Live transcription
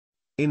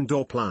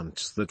Indoor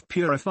plants that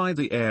purify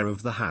the air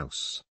of the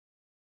house.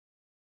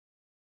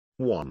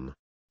 1.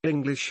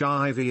 English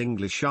ivy.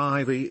 English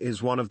ivy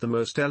is one of the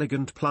most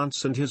elegant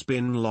plants and has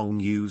been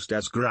long used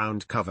as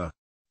ground cover.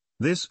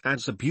 This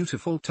adds a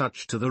beautiful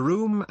touch to the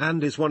room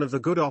and is one of the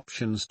good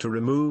options to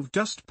remove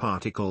dust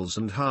particles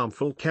and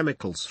harmful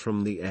chemicals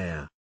from the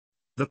air.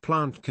 The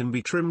plant can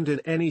be trimmed in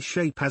any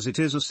shape as it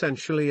is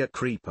essentially a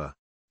creeper.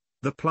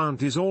 The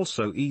plant is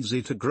also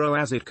easy to grow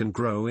as it can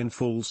grow in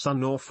full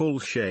sun or full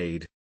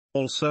shade.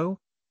 Also,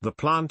 the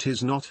plant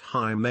is not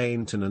high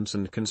maintenance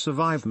and can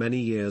survive many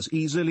years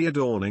easily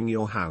adorning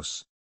your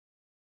house.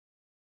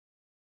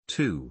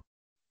 2.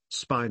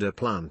 Spider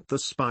plant. The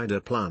spider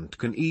plant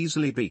can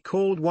easily be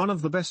called one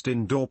of the best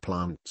indoor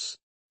plants.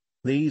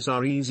 These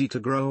are easy to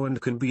grow and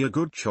can be a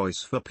good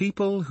choice for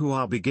people who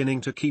are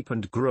beginning to keep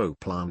and grow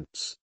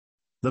plants.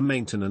 The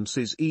maintenance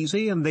is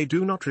easy and they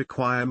do not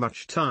require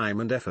much time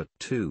and effort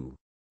too.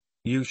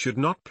 You should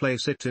not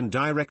place it in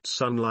direct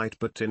sunlight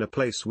but in a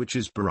place which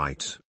is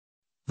bright.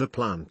 The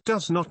plant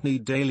does not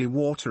need daily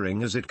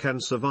watering as it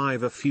can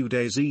survive a few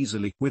days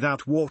easily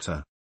without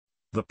water.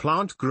 The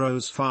plant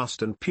grows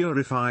fast and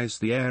purifies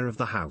the air of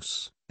the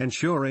house,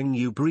 ensuring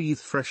you breathe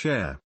fresh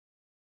air.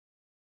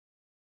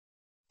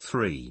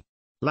 3.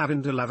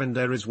 Lavender.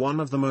 Lavender is one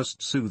of the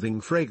most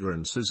soothing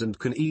fragrances and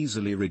can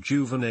easily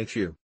rejuvenate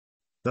you.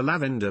 The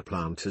lavender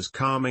plant is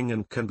calming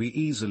and can be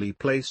easily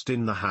placed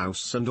in the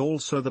house and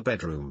also the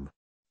bedroom.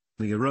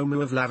 The aroma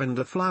of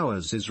lavender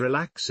flowers is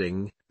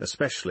relaxing,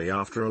 especially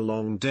after a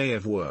long day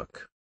of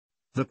work.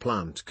 The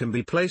plant can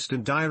be placed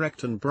in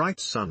direct and bright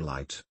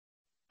sunlight.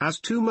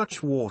 As too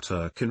much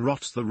water can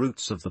rot the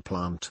roots of the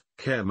plant,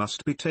 care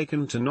must be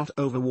taken to not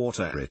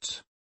overwater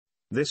it.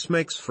 This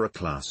makes for a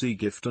classy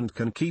gift and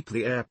can keep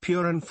the air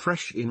pure and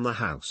fresh in the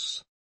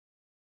house.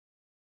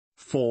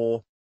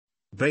 4.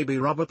 Baby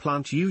rubber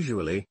plant.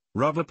 Usually,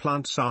 rubber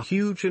plants are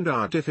huge and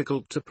are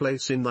difficult to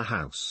place in the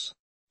house.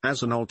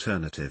 As an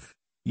alternative,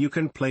 you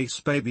can place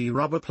baby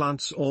rubber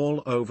plants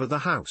all over the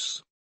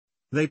house.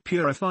 They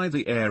purify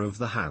the air of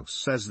the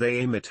house as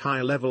they emit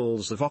high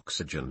levels of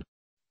oxygen.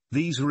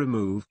 These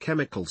remove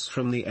chemicals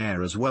from the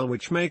air as well,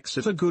 which makes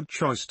it a good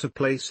choice to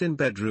place in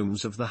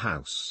bedrooms of the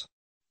house.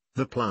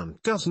 The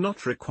plant does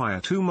not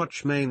require too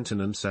much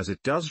maintenance as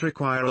it does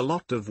require a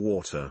lot of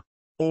water.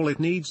 All it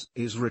needs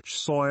is rich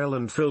soil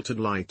and filtered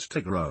light to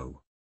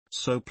grow.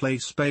 So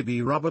place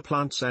baby rubber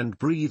plants and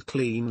breathe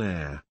clean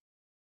air.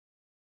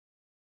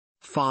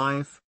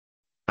 5.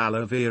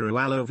 Aloe vera.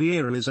 Aloe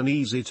vera is an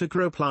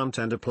easy-to-grow plant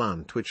and a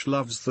plant which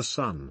loves the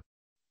sun.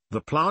 The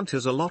plant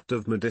has a lot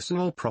of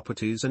medicinal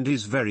properties and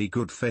is very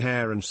good for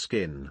hair and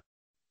skin.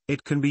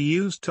 It can be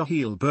used to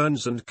heal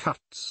burns and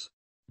cuts.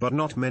 But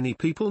not many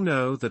people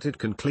know that it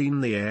can clean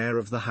the air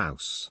of the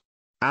house.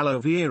 Aloe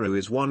vera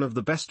is one of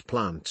the best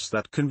plants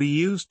that can be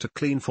used to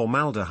clean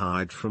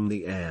formaldehyde from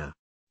the air.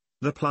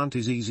 The plant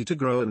is easy to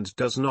grow and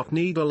does not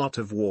need a lot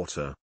of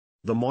water.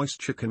 The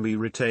moisture can be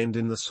retained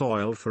in the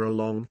soil for a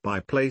long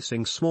by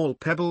placing small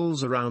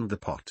pebbles around the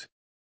pot.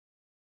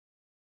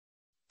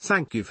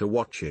 Thank you for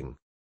watching.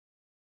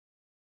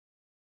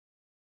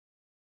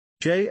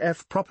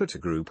 JF Property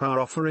Group are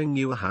offering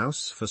you a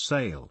house for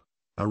sale,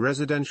 a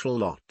residential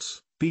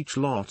lot, beach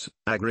lot,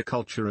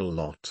 agricultural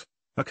lot,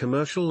 a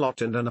commercial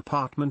lot and an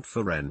apartment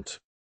for rent.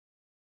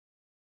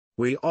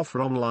 We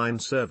offer online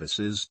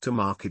services to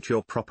market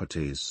your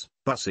properties,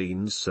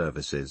 busing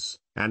services,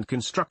 and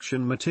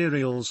construction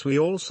materials. We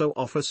also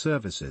offer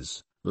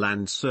services,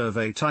 land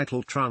survey,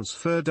 title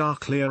transfer,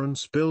 dark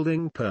clearance,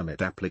 building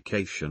permit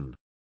application,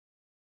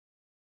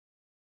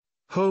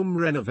 home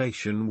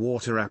renovation,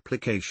 water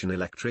application,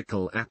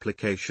 electrical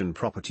application,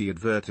 property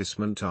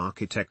advertisement,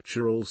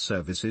 architectural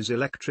services,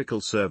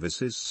 electrical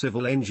services,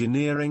 civil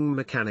engineering,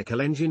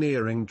 mechanical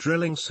engineering,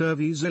 drilling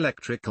surveys,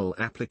 electrical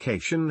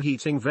application,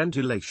 heating,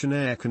 ventilation,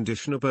 air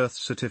conditioner, birth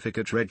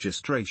certificate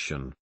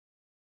registration.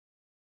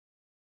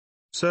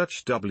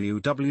 Search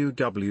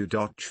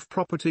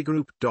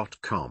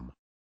www.jfpropertygroup.info.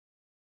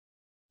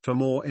 For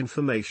more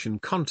information,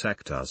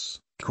 contact us.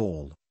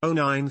 Call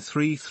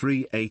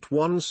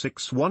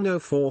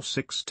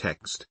 0933816146,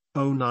 text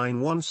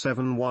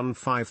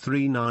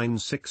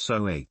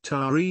 0917153968.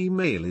 Our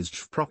email is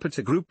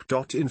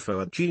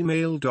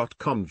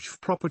jfpropertygroup.info@gmail.com,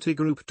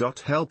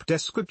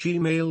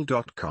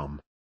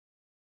 jfpropertygroup.helpdesk@gmail.com.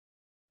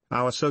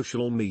 Our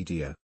social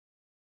media.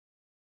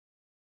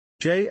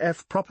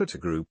 JF Property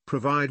Group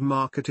provide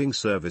marketing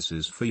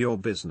services for your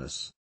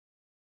business.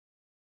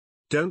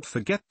 Don't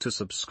forget to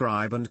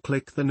subscribe and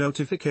click the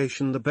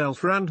notification bell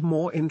for and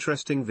more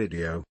interesting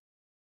video.